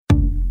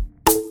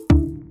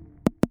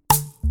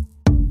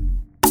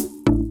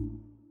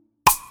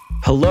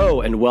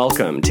Hello and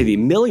welcome to the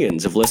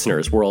millions of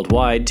listeners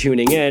worldwide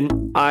tuning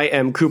in. I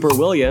am Cooper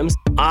Williams.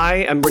 I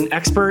am an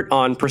expert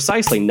on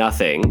precisely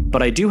nothing,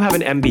 but I do have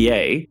an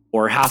MBA,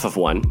 or half of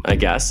one, I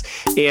guess,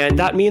 and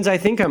that means I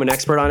think I'm an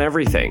expert on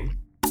everything.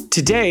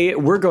 Today,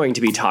 we're going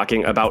to be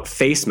talking about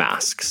face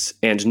masks.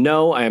 And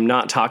no, I am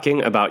not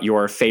talking about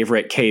your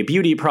favorite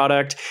K-beauty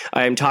product.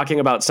 I am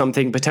talking about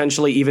something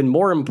potentially even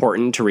more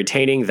important to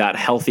retaining that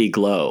healthy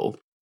glow.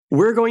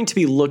 We're going to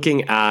be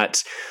looking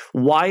at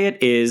why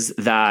it is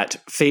that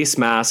face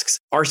masks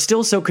are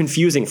still so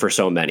confusing for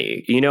so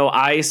many. You know,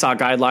 I saw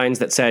guidelines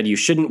that said you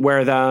shouldn't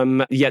wear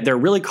them, yet they're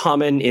really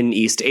common in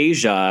East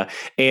Asia.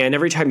 And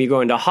every time you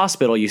go into a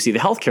hospital, you see the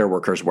healthcare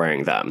workers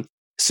wearing them.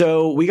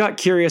 So we got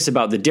curious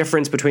about the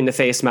difference between the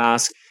face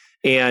masks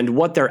and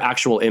what their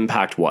actual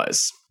impact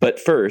was. But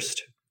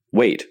first,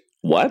 wait,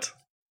 what?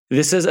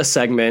 This is a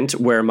segment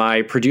where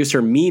my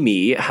producer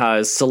Mimi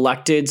has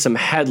selected some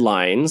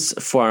headlines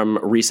from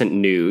recent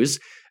news,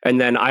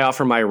 and then I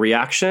offer my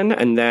reaction,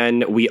 and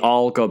then we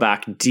all go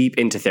back deep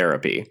into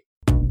therapy.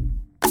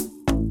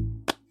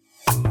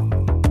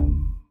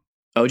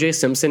 O.J.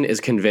 Simpson is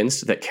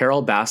convinced that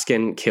Carole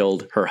Baskin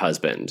killed her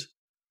husband.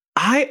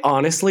 I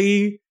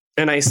honestly,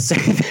 and I say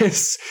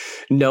this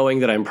knowing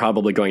that I'm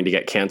probably going to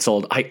get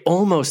canceled, I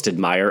almost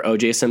admire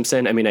O.J.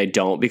 Simpson. I mean, I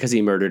don't because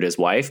he murdered his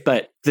wife,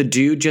 but the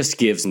dude just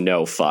gives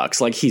no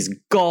fucks. Like, he's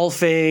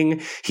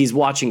golfing, he's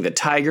watching The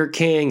Tiger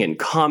King and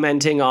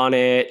commenting on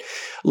it.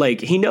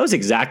 Like, he knows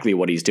exactly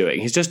what he's doing.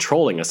 He's just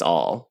trolling us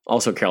all.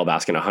 Also, Carole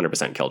Baskin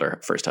 100% killed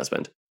her first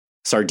husband.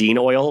 Sardine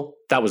oil?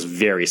 That was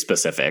very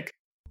specific.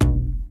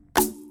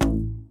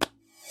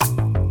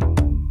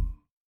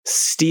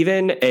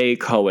 Stephen A.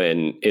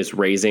 Cohen is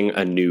raising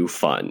a new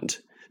fund.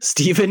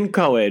 Stephen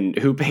Cohen,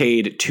 who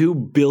paid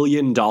 $2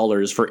 billion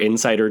for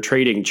insider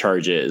trading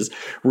charges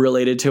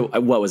related to,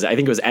 what was it? I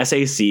think it was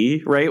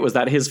SAC, right? Was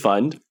that his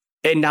fund?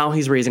 And now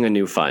he's raising a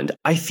new fund.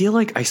 I feel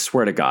like, I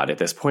swear to God, at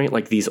this point,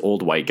 like these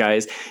old white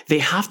guys, they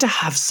have to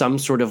have some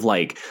sort of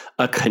like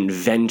a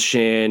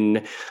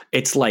convention.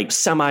 It's like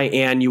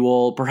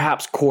semi-annual,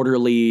 perhaps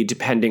quarterly,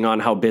 depending on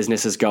how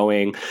business is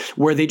going,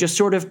 where they just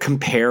sort of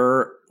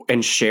compare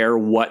and share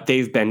what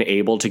they've been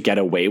able to get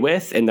away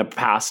with in the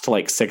past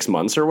like 6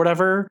 months or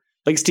whatever.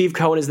 Like Steve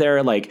Cohen is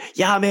there like,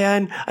 yeah,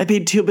 man, I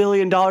paid $2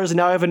 billion and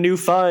now I have a new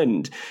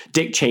fund.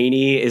 Dick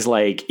Cheney is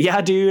like,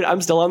 yeah, dude,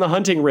 I'm still on the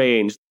hunting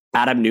range.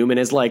 Adam Newman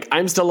is like,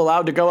 I'm still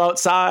allowed to go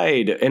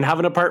outside and have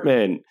an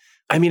apartment.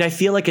 I mean, I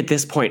feel like at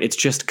this point, it's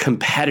just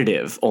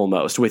competitive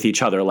almost with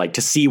each other, like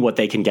to see what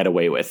they can get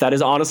away with. That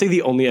is honestly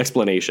the only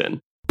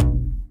explanation.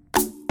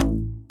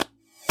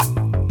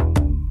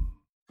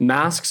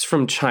 Masks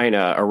from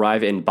China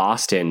arrive in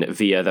Boston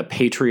via the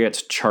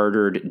Patriots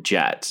chartered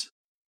jet.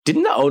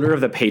 Didn't the owner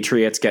of the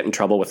Patriots get in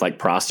trouble with like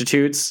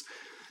prostitutes?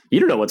 You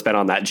don't know what's been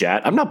on that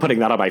jet. I'm not putting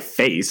that on my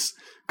face.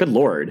 Good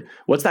Lord.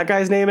 What's that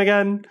guy's name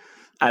again?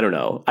 I don't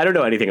know. I don't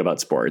know anything about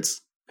sports.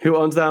 Who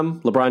owns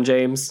them? LeBron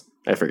James?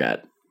 I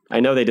forget. I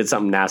know they did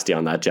something nasty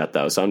on that jet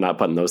though, so I'm not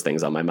putting those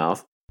things on my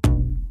mouth.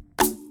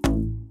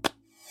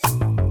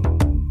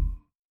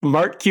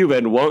 Mark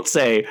Cuban won't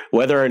say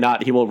whether or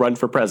not he will run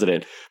for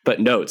president, but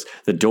notes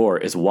the door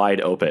is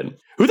wide open.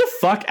 Who the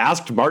fuck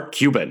asked Mark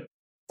Cuban?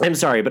 I'm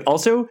sorry, but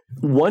also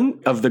one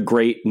of the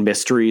great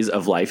mysteries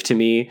of life to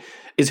me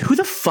is who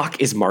the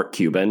fuck is Mark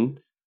Cuban?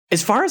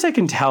 As far as I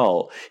can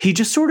tell, he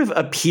just sort of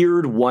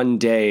appeared one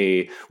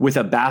day with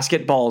a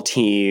basketball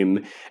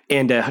team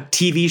and a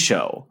TV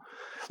show.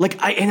 Like,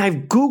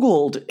 I've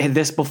Googled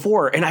this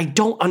before, and I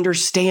don't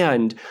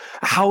understand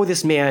how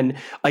this man,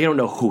 I don't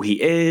know who he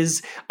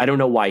is. I don't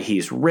know why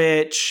he's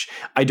rich.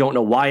 I don't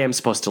know why I'm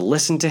supposed to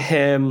listen to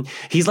him.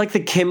 He's like the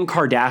Kim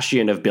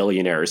Kardashian of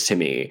billionaires to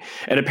me.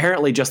 And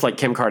apparently, just like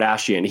Kim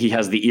Kardashian, he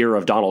has the ear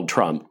of Donald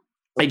Trump.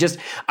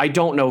 I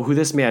don't know who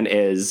this man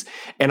is,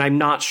 and I'm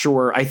not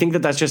sure. I think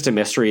that that's just a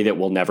mystery that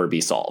will never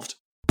be solved.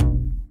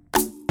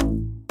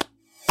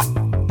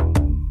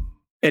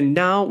 And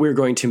now we're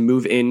going to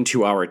move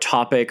into our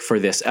topic for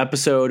this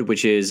episode,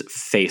 which is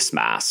face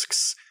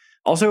masks.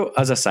 Also,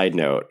 as a side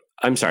note,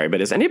 I'm sorry,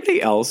 but is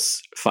anybody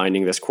else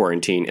finding this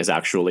quarantine is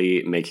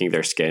actually making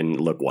their skin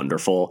look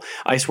wonderful?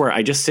 I swear,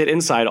 I just sit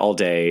inside all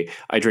day.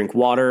 I drink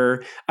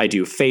water. I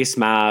do face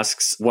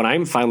masks. When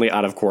I'm finally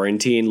out of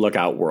quarantine, look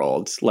out,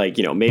 world. Like,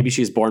 you know, maybe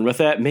she's born with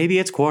it. Maybe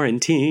it's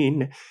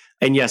quarantine.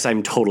 And yes,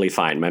 I'm totally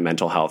fine. My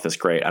mental health is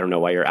great. I don't know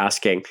why you're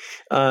asking.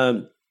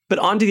 But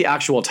on to the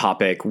actual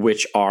topic,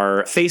 which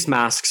are face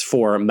masks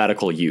for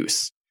medical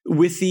use.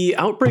 With the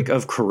outbreak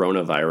of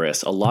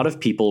coronavirus, a lot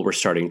of people were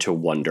starting to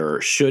wonder,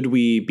 should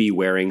we be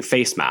wearing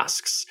face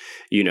masks?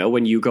 You know,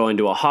 when you go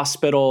into a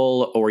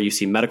hospital or you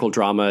see medical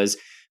dramas,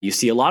 you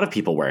see a lot of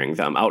people wearing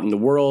them. Out in the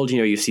world, you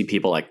know, you see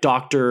people like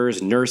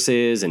doctors,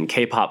 nurses, and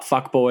K-pop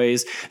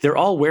fuckboys. They're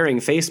all wearing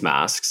face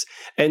masks.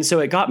 And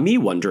so it got me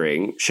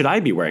wondering, should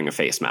I be wearing a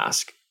face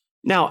mask?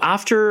 Now,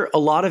 after a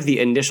lot of the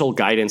initial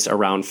guidance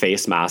around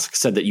face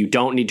masks said that you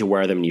don't need to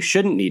wear them and you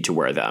shouldn't need to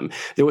wear them,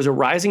 there was a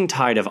rising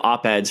tide of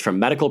op-eds from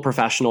medical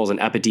professionals and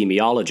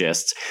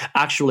epidemiologists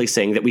actually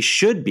saying that we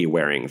should be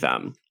wearing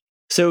them.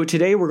 So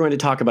today we're going to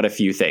talk about a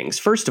few things.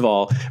 First of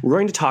all, we're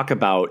going to talk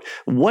about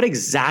what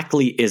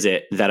exactly is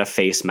it that a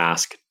face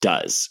mask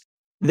does.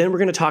 Then we're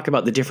going to talk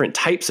about the different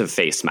types of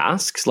face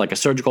masks, like a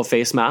surgical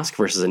face mask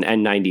versus an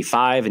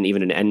N95 and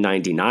even an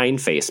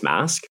N99 face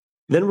mask.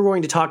 Then we're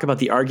going to talk about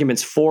the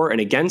arguments for and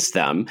against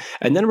them.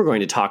 And then we're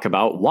going to talk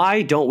about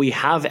why don't we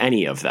have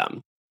any of them?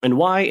 And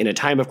why, in a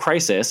time of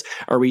crisis,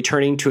 are we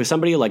turning to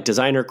somebody like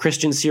designer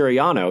Christian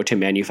Siriano to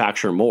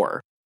manufacture more?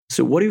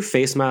 So what do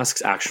face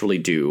masks actually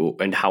do,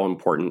 and how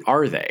important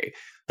are they?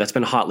 That's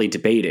been hotly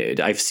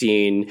debated. I've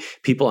seen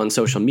people on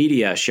social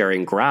media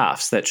sharing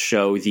graphs that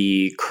show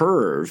the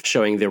curve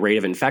showing the rate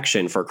of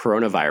infection for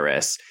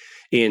coronavirus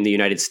in the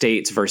United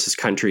States versus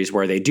countries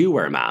where they do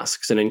wear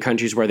masks. And in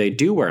countries where they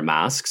do wear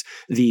masks,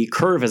 the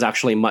curve is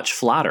actually much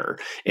flatter,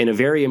 and a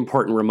very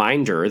important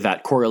reminder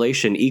that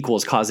correlation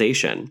equals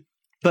causation.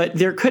 But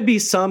there could be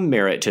some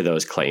merit to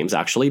those claims,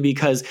 actually,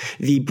 because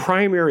the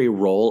primary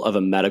role of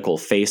a medical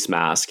face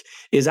mask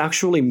is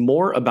actually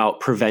more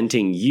about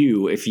preventing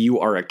you, if you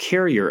are a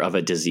carrier of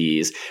a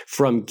disease,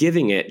 from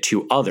giving it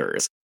to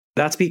others.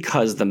 That's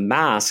because the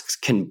masks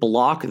can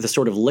block the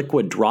sort of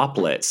liquid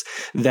droplets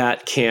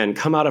that can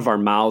come out of our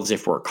mouths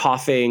if we're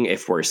coughing,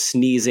 if we're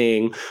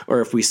sneezing, or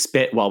if we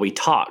spit while we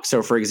talk.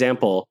 So, for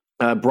example,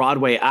 a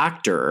Broadway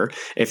actor,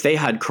 if they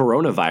had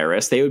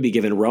coronavirus, they would be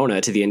given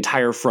Rona to the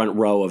entire front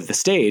row of the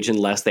stage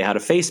unless they had a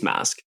face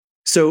mask.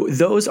 So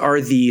those are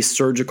the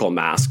surgical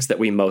masks that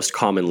we most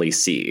commonly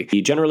see.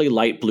 The generally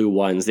light blue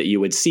ones that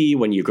you would see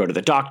when you go to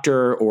the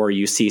doctor or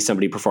you see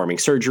somebody performing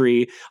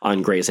surgery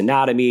on Grey's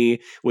Anatomy,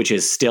 which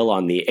is still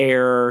on the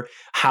air.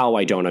 How,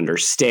 I don't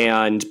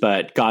understand,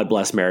 but God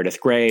bless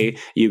Meredith Grey,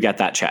 you get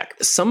that check.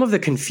 Some of the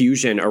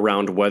confusion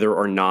around whether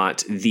or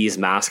not these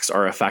masks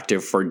are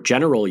effective for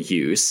general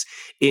use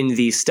in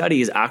these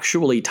studies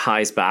actually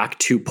ties back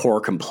to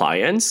poor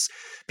compliance.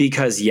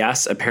 Because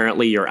yes,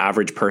 apparently your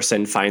average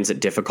person finds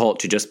it difficult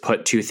to just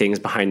put two things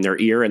behind their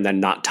ear and then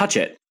not touch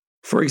it.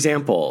 For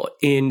example,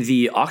 in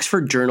the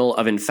Oxford Journal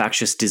of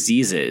Infectious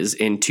Diseases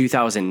in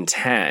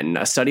 2010,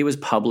 a study was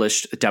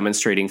published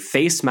demonstrating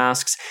face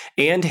masks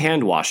and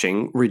hand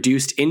washing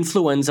reduced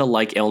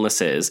influenza-like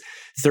illnesses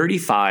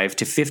 35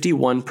 to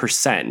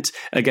 51%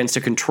 against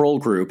a control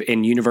group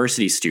in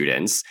university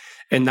students.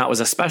 And that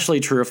was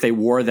especially true if they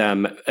wore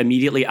them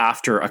immediately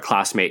after a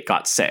classmate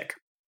got sick.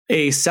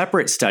 A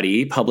separate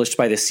study published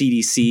by the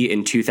CDC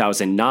in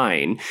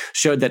 2009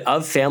 showed that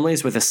of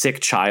families with a sick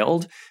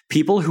child,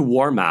 people who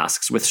wore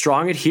masks with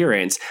strong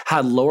adherence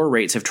had lower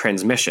rates of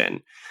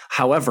transmission.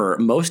 However,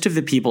 most of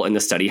the people in the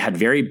study had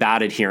very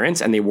bad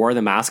adherence and they wore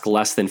the mask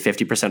less than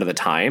 50% of the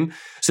time.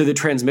 So the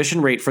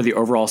transmission rate for the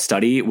overall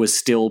study was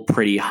still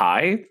pretty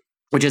high,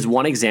 which is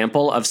one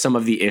example of some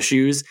of the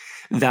issues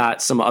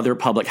that some other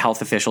public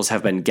health officials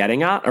have been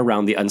getting at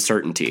around the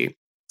uncertainty.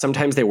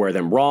 Sometimes they wear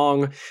them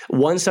wrong.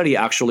 One study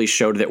actually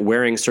showed that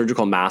wearing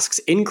surgical masks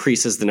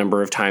increases the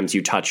number of times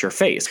you touch your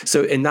face.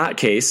 So in that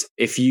case,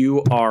 if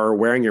you are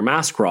wearing your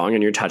mask wrong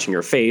and you're touching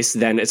your face,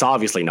 then it's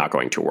obviously not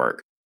going to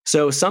work.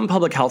 So some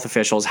public health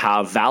officials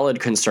have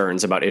valid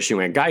concerns about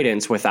issuing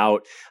guidance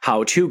without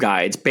how-to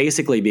guides,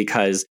 basically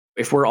because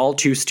if we're all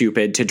too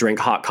stupid to drink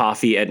hot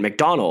coffee at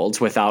McDonald's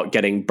without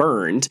getting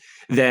burned,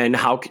 then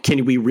how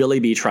can we really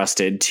be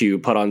trusted to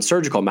put on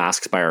surgical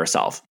masks by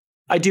ourselves?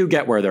 I do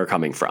get where they're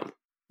coming from.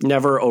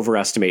 Never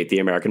overestimate the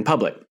American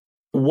public.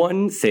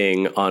 One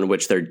thing on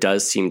which there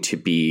does seem to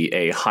be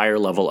a higher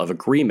level of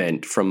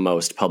agreement from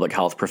most public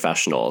health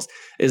professionals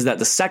is that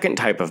the second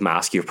type of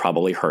mask you've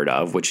probably heard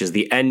of, which is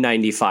the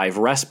N95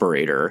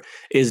 respirator,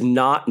 is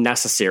not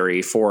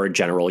necessary for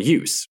general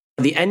use.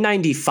 The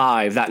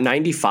N95, that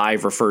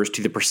 95 refers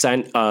to the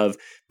percent of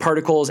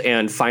particles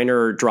and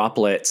finer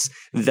droplets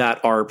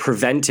that are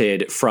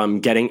prevented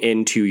from getting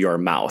into your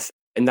mouth.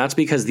 And that's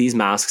because these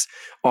masks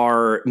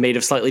are made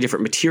of slightly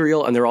different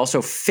material and they're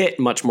also fit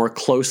much more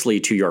closely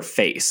to your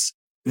face.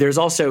 There's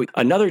also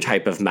another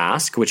type of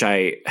mask, which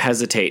I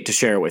hesitate to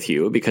share with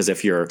you, because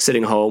if you're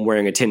sitting home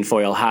wearing a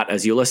tinfoil hat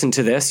as you listen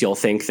to this, you'll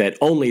think that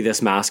only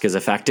this mask is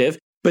effective.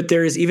 But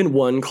there is even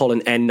one called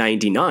an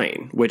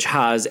N99, which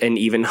has an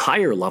even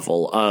higher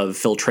level of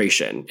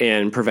filtration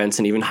and prevents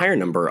an even higher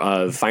number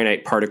of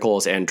finite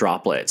particles and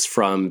droplets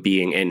from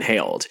being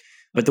inhaled.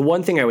 But the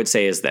one thing I would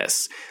say is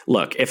this.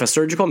 Look, if a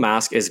surgical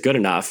mask is good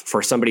enough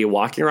for somebody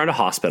walking around a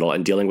hospital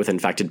and dealing with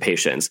infected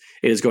patients,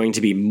 it is going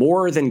to be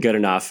more than good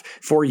enough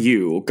for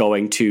you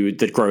going to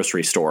the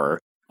grocery store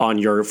on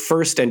your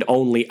first and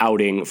only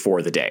outing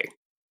for the day.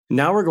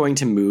 Now we're going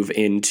to move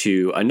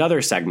into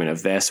another segment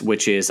of this,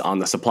 which is on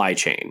the supply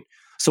chain.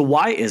 So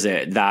why is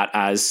it that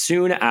as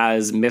soon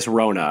as Miss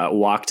Rona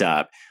walked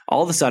up,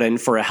 all of a sudden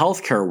for a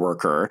healthcare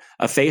worker,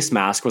 a face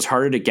mask was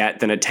harder to get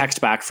than a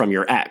text back from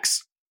your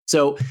ex?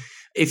 So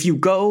if you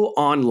go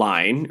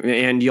online,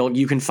 and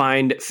you can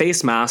find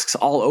face masks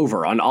all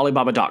over on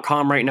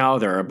Alibaba.com right now.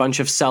 There are a bunch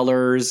of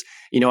sellers.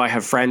 I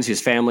have friends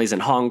whose families in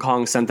Hong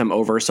Kong sent them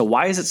over. So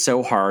why is it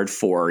so hard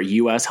for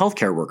US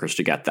healthcare workers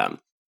to get them?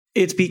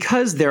 It's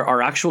because there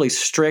are actually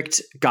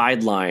strict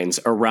guidelines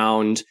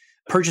around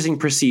purchasing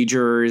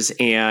procedures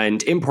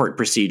and import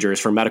procedures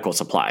for medical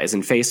supplies,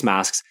 and face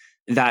masks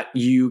that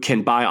you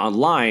can buy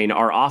online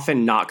are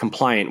often not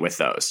compliant with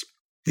those.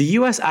 The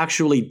US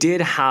actually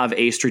did have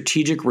a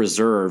strategic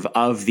reserve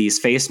of these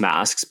face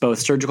masks, both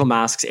surgical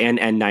masks and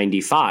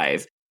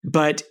N95.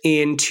 But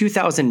in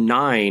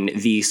 2009,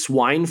 the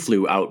swine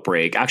flu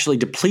outbreak actually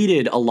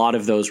depleted a lot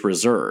of those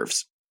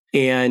reserves.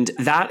 And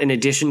that, in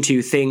addition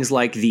to things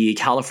like the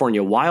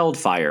California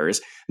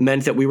wildfires,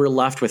 meant that we were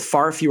left with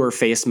far fewer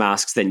face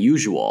masks than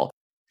usual.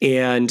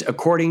 And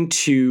according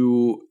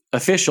to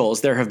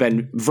officials, there have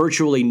been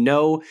virtually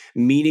no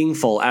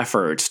meaningful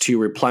efforts to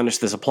replenish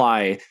the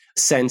supply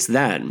since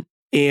then.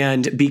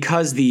 And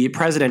because the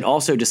president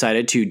also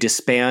decided to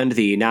disband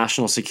the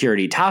National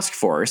Security Task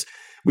Force,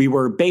 we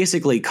were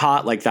basically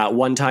caught like that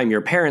one time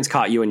your parents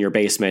caught you in your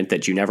basement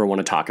that you never want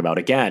to talk about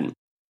again.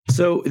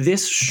 So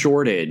this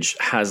shortage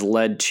has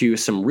led to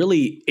some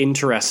really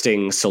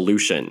interesting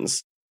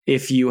solutions.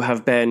 If you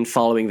have been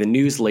following the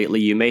news lately,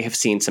 you may have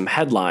seen some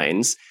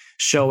headlines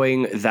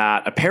showing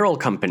that apparel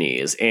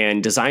companies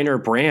and designer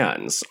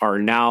brands are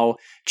now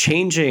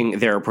changing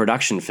their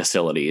production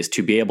facilities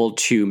to be able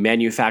to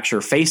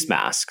manufacture face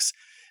masks.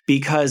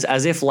 Because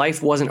as if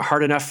life wasn't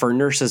hard enough for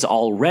nurses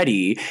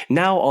already,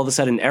 now all of a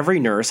sudden every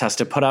nurse has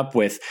to put up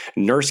with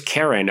Nurse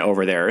Karen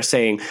over there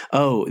saying,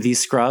 oh, these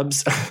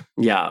scrubs?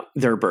 Yeah,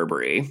 they're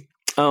Burberry.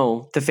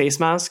 Oh, the face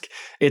mask?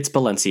 It's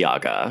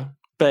Balenciaga.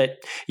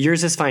 But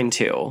yours is fine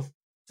too.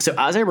 So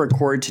as I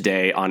record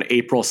today on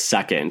April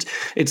 2nd,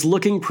 it's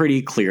looking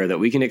pretty clear that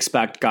we can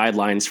expect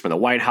guidelines from the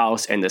White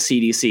House and the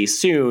CDC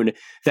soon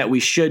that we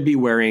should be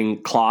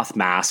wearing cloth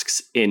masks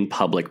in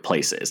public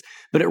places.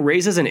 But it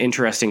raises an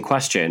interesting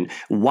question.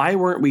 Why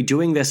weren't we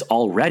doing this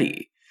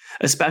already?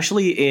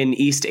 Especially in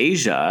East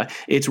Asia,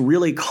 it's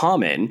really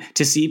common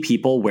to see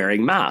people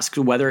wearing masks,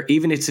 whether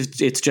even it's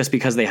just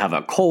because they have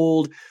a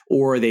cold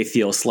or they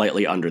feel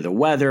slightly under the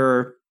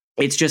weather.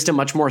 It's just a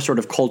much more sort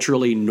of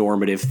culturally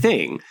normative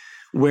thing.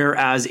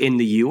 Whereas in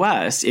the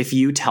US, if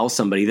you tell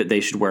somebody that they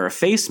should wear a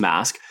face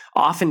mask,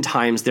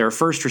 oftentimes their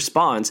first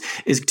response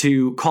is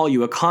to call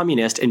you a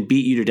communist and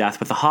beat you to death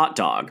with a hot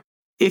dog.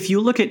 If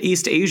you look at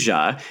East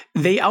Asia,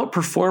 they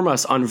outperform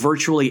us on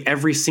virtually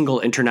every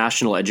single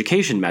international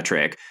education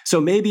metric,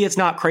 so maybe it's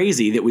not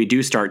crazy that we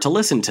do start to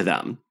listen to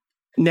them.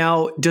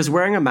 Now, does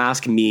wearing a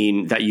mask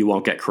mean that you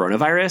won't get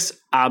coronavirus?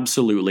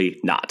 Absolutely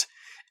not.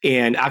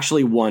 And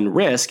actually, one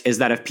risk is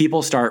that if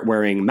people start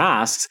wearing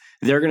masks,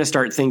 they're going to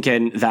start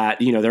thinking that,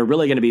 they're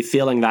really going to be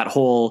feeling that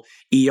whole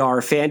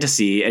ER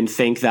fantasy and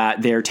think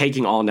that they're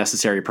taking all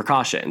necessary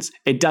precautions.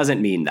 It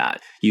doesn't mean that.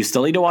 You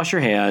still need to wash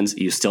your hands.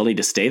 You still need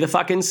to stay the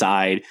fuck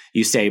inside.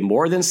 You stay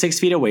more than 6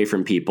 feet away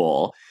from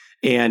people.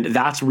 And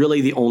that's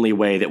really the only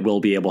way that we'll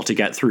be able to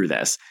get through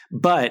this.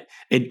 But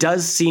it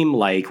does seem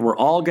like we're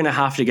all going to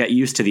have to get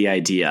used to the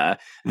idea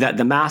that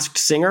The Masked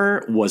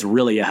Singer was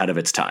really ahead of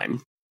its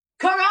time.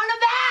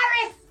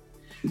 Coronavirus!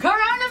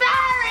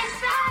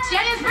 Coronavirus!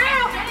 Jennifer!